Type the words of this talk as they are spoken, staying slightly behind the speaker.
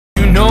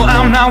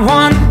I'm not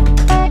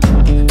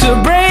one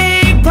to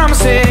break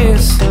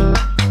promises.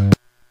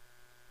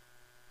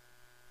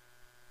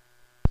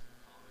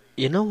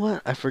 You know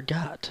what? I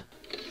forgot.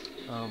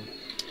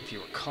 If you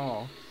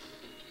recall,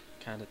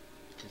 kind of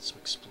did some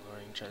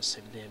exploring, tried to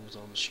save the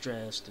damsel in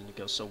distress, didn't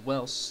go so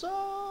well,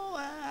 so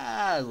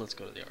let's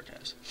go to the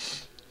archives.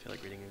 I feel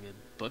like reading a good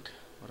book.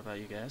 What about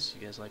you guys?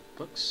 You guys like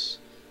books?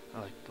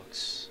 I like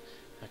books.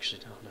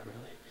 Actually, no, not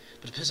really.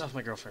 But to piss off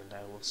my girlfriend,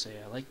 I will say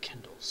I like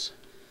Kindles.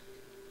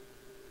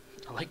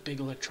 I like big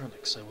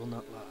electronics, I will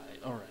not lie.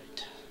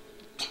 Alright.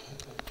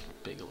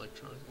 Big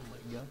electronics, oh my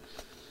god.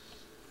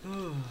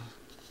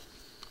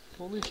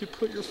 Only if you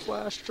put your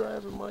flash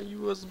drive in my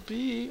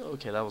USB.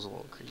 Okay, that was a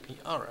little creepy.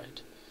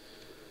 Alright.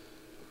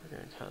 We're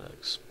gonna kind of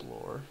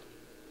explore.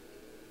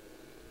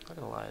 Not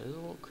gonna lie, it is a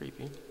little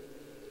creepy.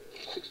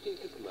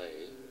 16th of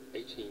May,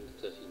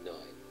 1839.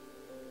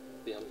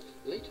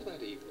 Later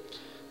that evening.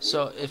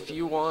 So, if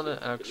you want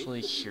to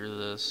actually hear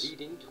this,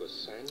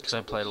 because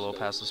I played a little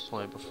past this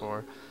point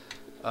before,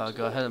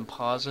 go ahead and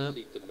pause it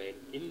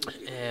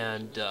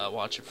and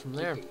watch it from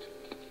there.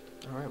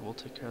 Alright, we'll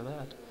take care of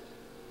that.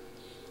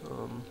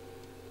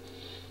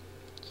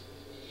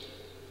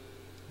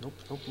 Nope,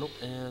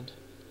 and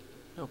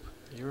nope.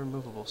 Are you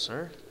removable,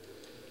 sir?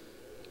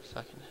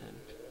 Fucking hidden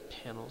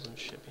panels and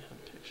shit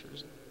behind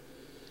pictures.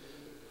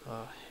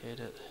 Hate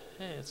it.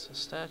 Hey, it's a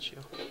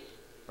statue.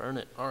 Burn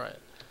it. Alright.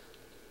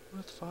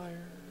 With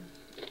fire.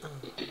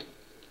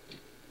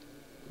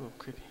 Oh,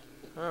 creepy.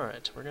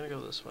 Alright, we're gonna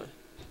go this way.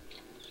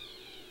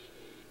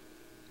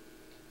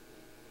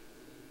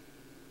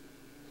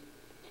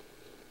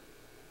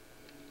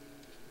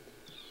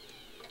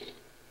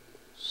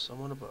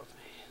 Someone above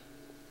me.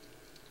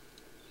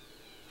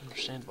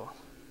 Understandable.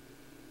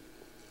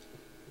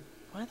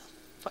 Why the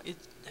fuck? Okay.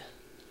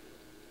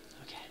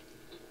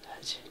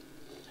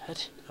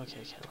 Okay,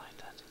 I can't like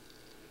that.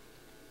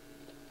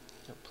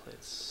 Gonna play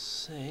it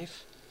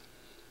safe.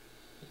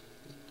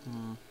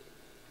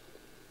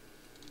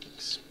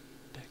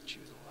 Expect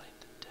you to light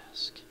the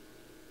desk.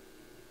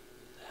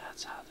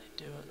 That's how they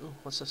do it. Ooh,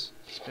 what's this?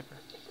 Piece of paper.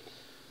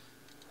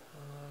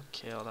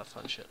 Okay, all that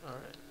fun shit.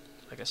 Alright.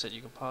 Like I said,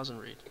 you can pause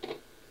and read.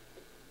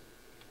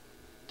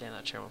 Damn,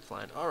 that chair went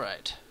flying.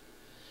 Alright.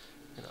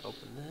 We're gonna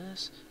open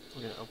this.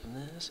 We're gonna open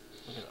this.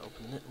 We're gonna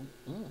open this.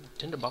 Ooh,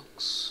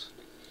 tinderbox.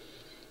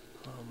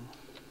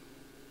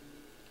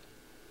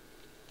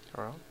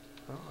 Oh,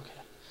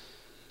 okay.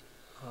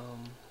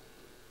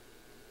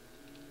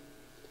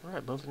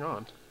 Alright, moving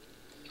on.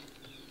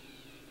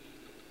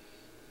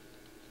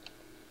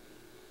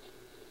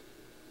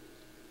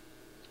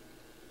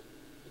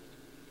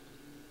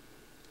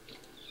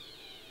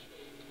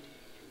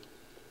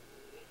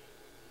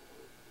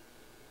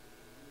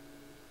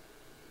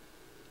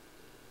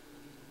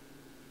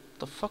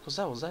 The fuck was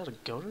that? Was that a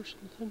goat or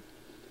something?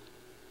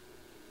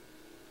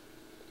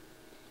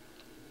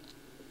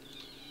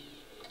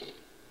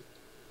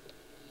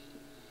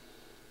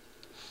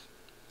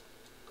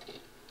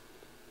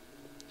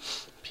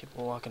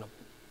 People walking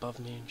above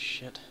me and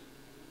shit.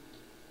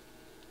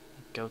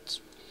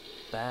 Goats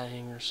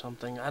baying or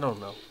something. I don't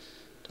know.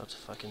 Don't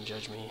fucking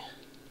judge me.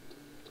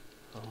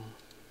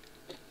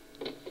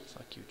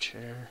 Fuck you,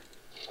 chair.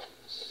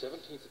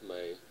 17th of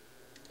May,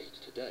 it's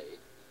today.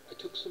 I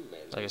took some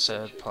men. Like I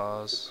said,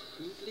 pause.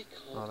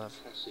 All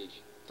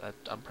that.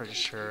 I'm pretty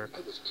sure.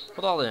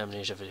 With all the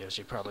Amnesia videos,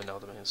 you probably know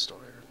the main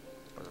story or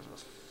whatever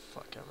the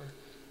fuck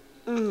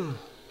ever.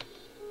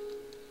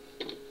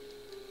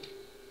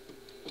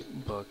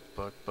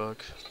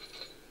 Book.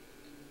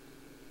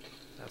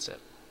 That's it.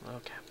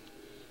 Okay.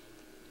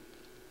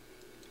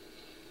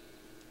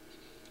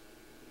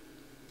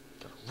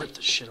 Gotta rip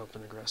this shit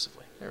open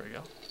aggressively. There we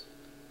go.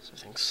 So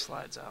everything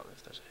slides out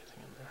if there's anything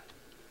in there.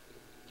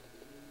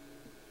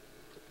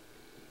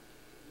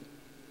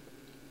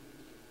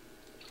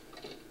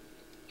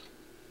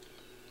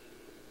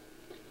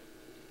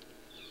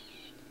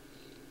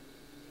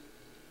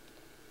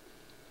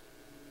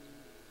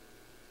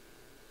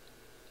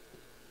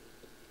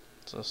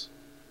 What's this?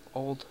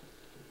 Old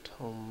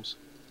tomes.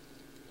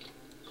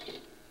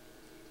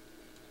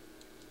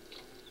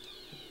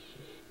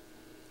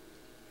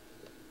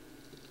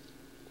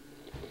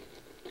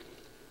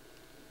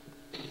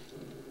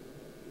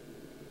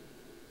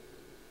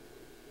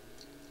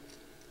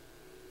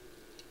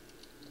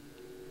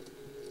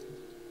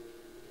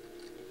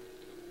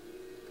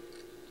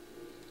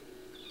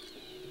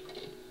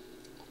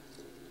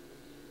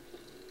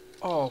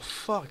 Oh,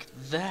 fuck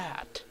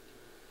that.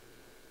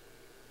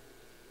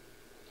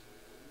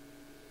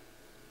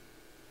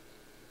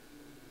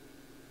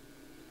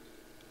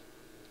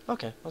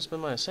 Okay, must have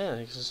been my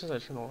insanity, because as soon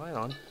as I turn the light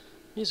on,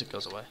 music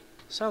goes away.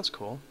 Sounds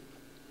cool.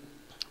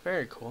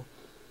 Very cool.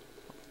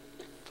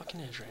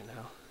 Fucking edge right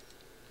now.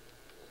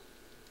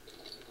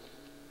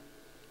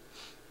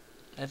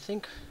 I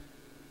think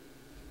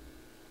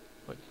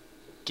what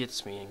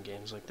gets me in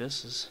games like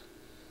this is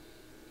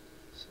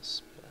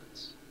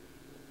suspense.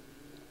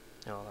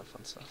 And all that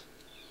fun stuff.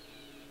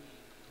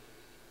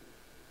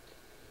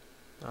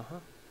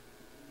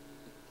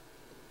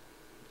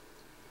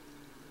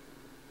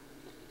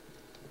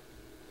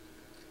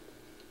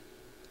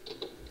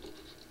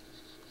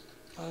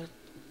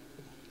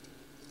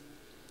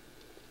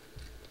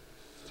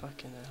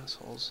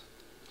 Assholes.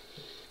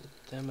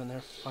 Them and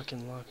their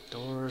fucking locked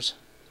doors.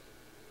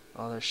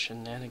 All their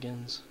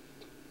shenanigans.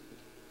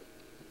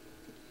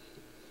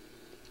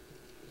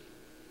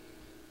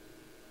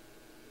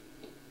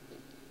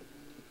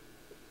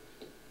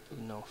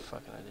 No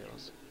fucking idea.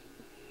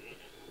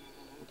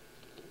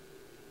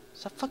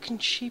 It's that fucking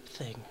sheep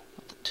thing.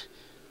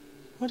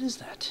 What is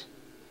that?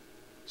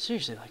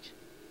 Seriously, like,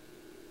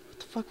 what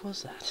the fuck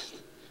was that?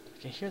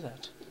 I can hear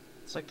that.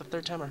 It's like the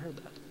third time I heard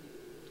that.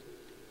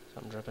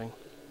 Something dripping.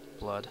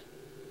 Blood.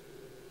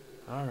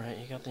 Alright,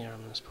 you got the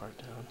armless part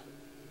down.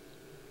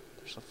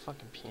 There's a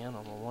fucking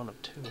piano, but one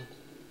of two.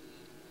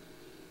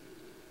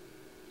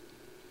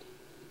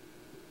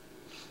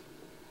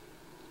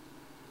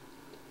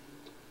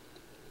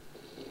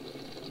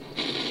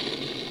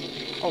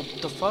 Oh,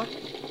 the fuck?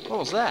 What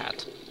was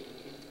that?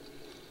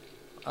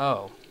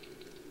 Oh.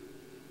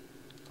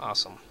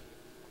 Awesome.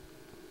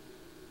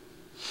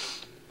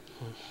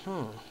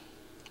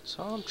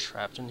 So I'm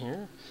trapped in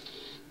here.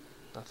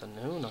 Nothing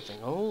new,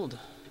 nothing old.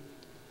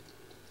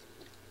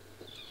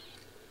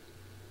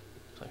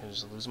 So I can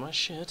just lose my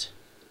shit.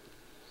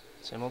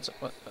 Same old...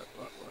 What?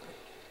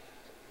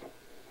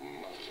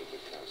 Much of the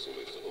castle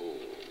is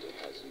old and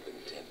hasn't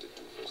been tended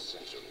to for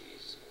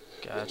centuries.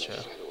 Gotcha. When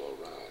the shadow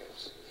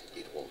arrives,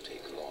 it won't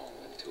take long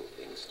until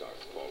things start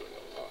falling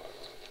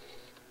apart.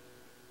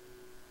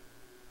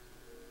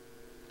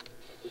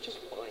 We're just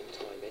buying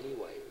time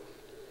anyway.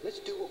 Let's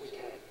do what we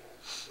can.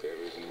 There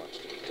isn't much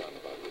to be done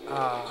about the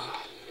walls.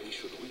 We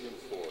should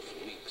reinforce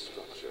weak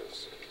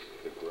structures.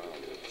 The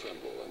ground will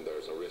tremble, and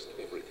there's a risk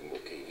everything will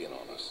cave in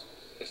on us,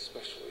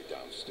 especially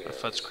downstairs. My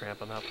foot's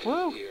cramping up.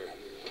 Woo!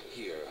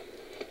 Here,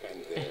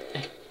 and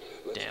there.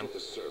 Let's Damn. get the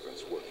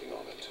servants working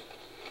on it.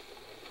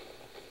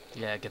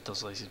 Yeah, get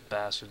those lazy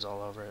bastards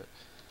all over it.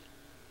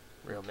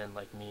 Real men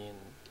like me and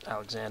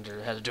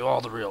Alexander had to do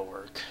all the real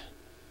work.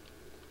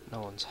 No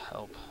one's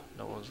help,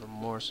 no one's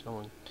remorse, no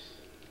one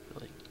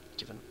really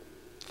giving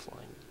a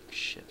flying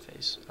shit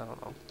face. I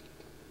don't know.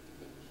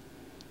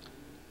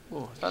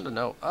 Ooh, I found a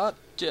note.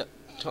 Yeah.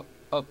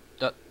 Oh,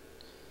 that.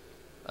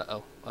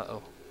 Uh-oh.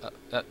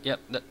 Yep,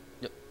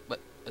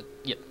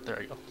 yep, there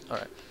we go.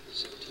 Alright.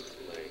 17th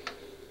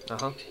May,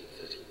 Uh-huh.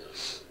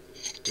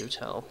 1839. Do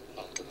tell.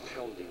 After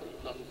pounding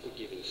the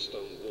unforgiving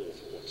stone wall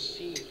for what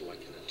seemed like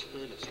an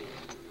eternity,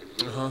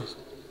 I Uh-huh. realized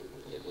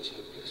it was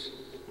hopeless.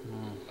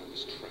 I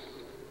was trapped.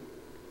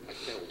 I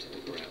fell to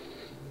the ground,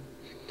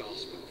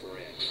 gasping for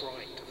air,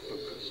 trying to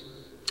focus.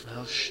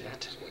 Oh, shit.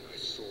 That's when I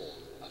saw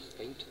a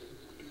faint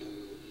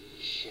blue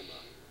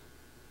shimmer.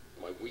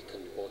 My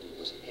weakened body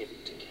was heavy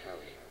to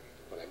carry,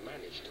 but I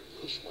managed to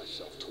push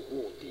myself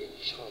toward the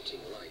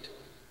enchanting light.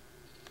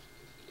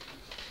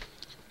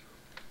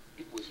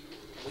 It was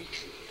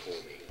waiting for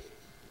me.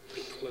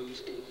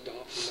 Enclosed in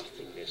dark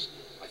nothingness,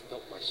 I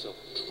felt myself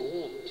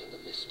drawn to the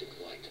mystic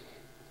light.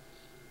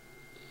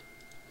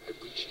 I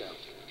reached out,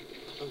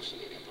 closing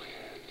it in my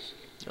hands.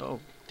 Oh,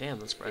 damn,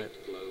 that's The bright.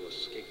 faint glow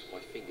escaped my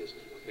fingers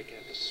and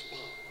began to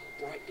spark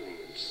brightly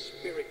and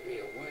spirit me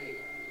away,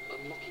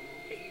 unlocking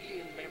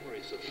alien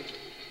memories of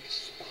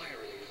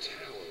spiraling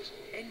towers,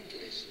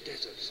 endless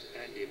deserts,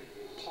 and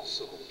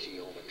impossible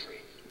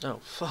geometry. Oh,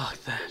 fuck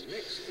that. The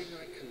next thing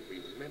I can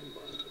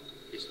remember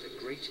is the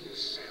grating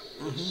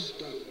sound of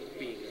stone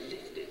being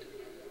lifted,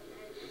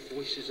 the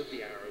voices of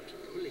the Arabs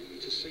pulling me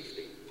to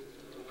safety.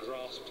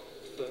 Grasped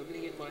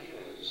firmly in my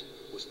hands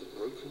was the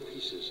broken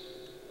pieces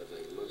of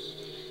a most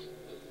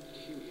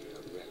peculiar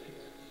relic.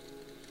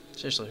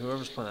 Seriously,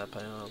 whoever's playing that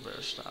piano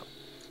better stop.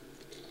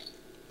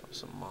 I'm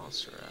some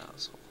monster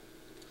asshole.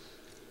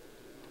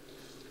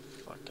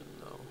 Fucking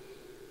no.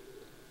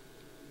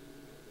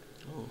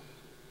 Oh,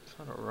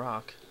 found a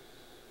rock.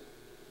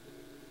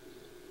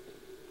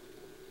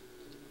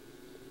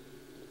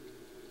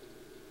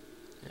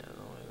 Yeah,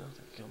 no way,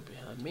 nothing coming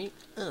behind me.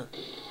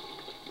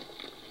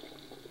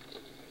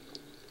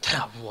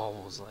 That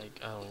wall was like,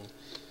 I don't even,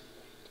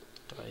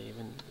 do I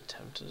even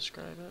attempt to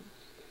describe it?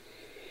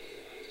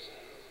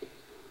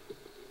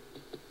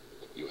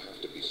 You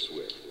have to be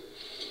swift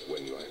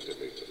when you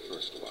activate the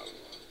first one.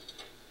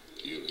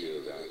 You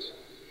hear that?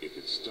 If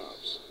it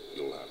stops,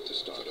 you'll have to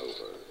start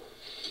over.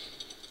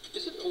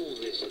 Isn't all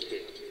this a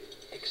bit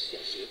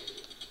excessive?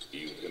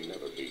 You can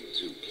never be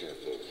too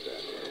careful,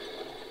 Daniel.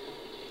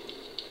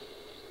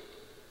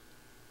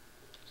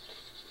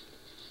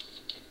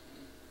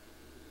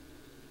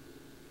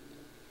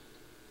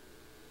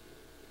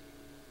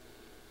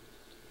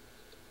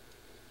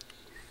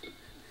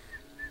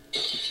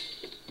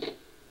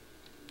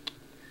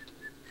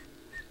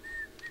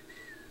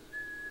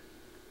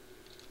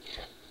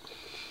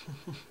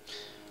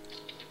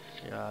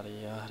 Yada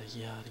yada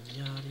yada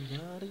yada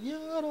yada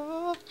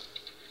yada.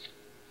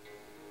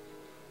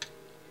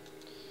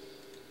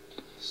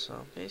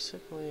 So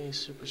basically,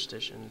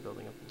 superstition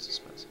building up in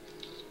suspense.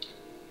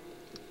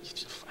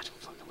 I don't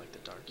fucking like the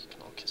dark. You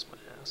can all kiss my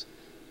ass.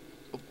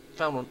 Oh,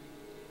 found one.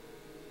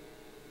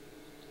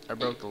 I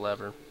broke the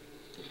lever.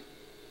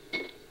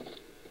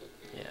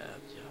 Yeah.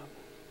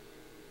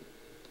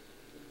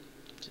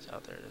 Just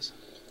out there it is.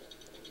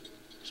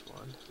 There's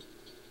one.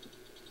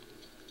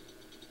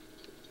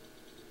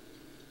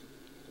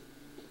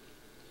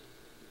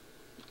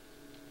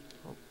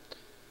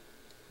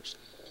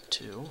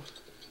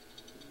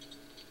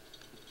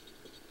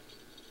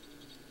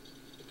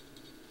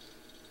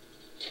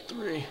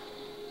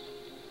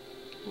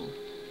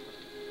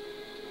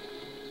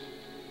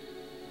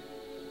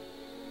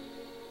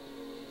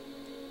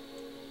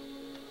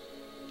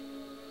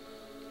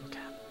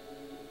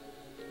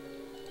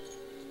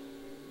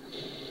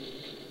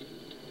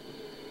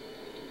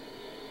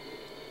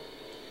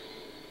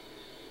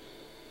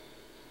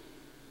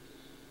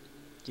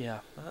 Yeah,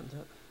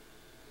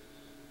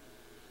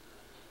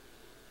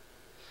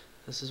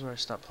 this is where I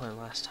stopped playing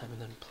last time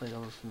and then played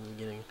over from the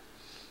beginning.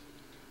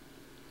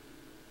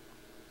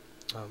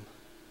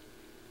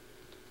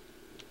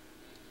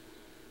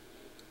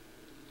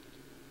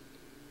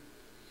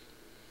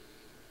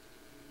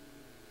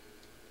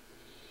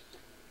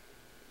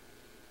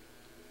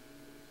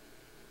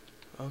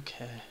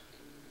 Okay.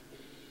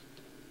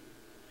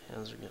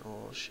 Hands are getting a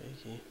little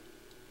shaky.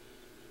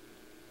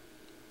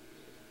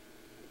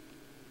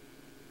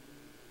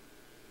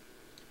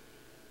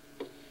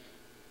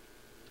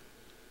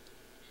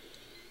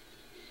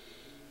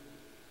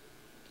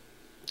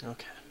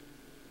 Okay.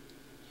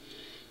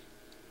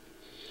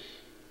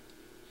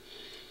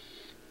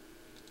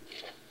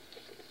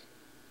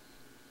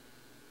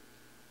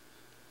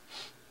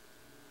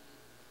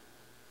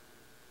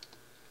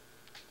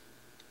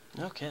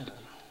 Okay then.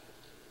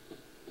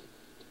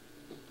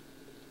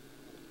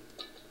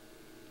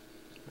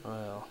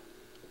 Well,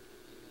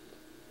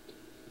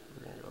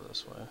 we're gonna go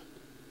this way.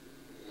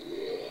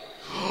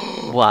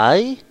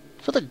 Why?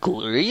 For the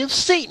glory of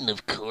Satan,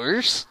 of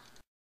course.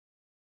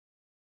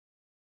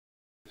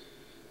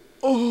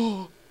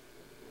 Oh!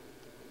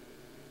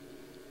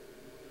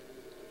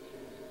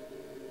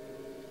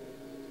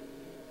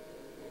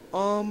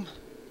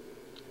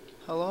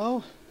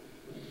 Hello?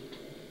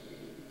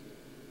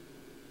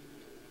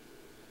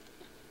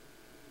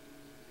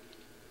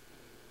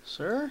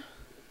 Sir?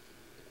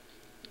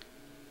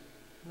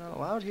 You're not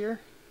allowed here.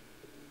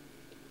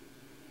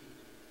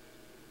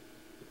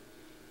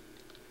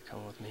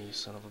 Come with me, you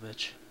son of a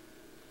bitch.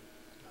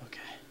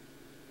 Okay.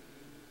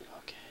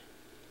 Okay.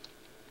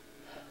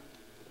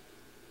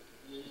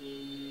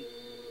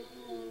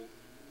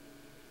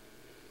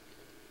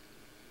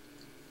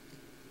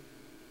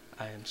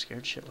 I am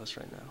scared shitless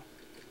right now.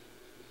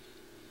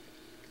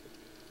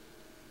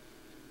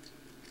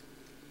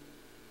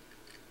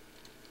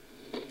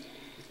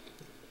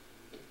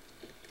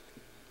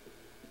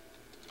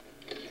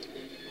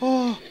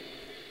 Oh!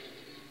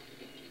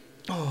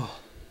 Oh!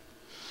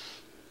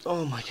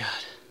 Oh my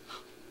god.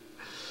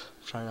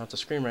 I'm trying not to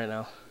scream right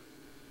now.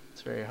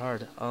 It's very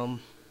hard.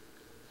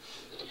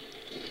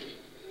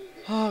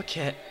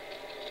 Okay.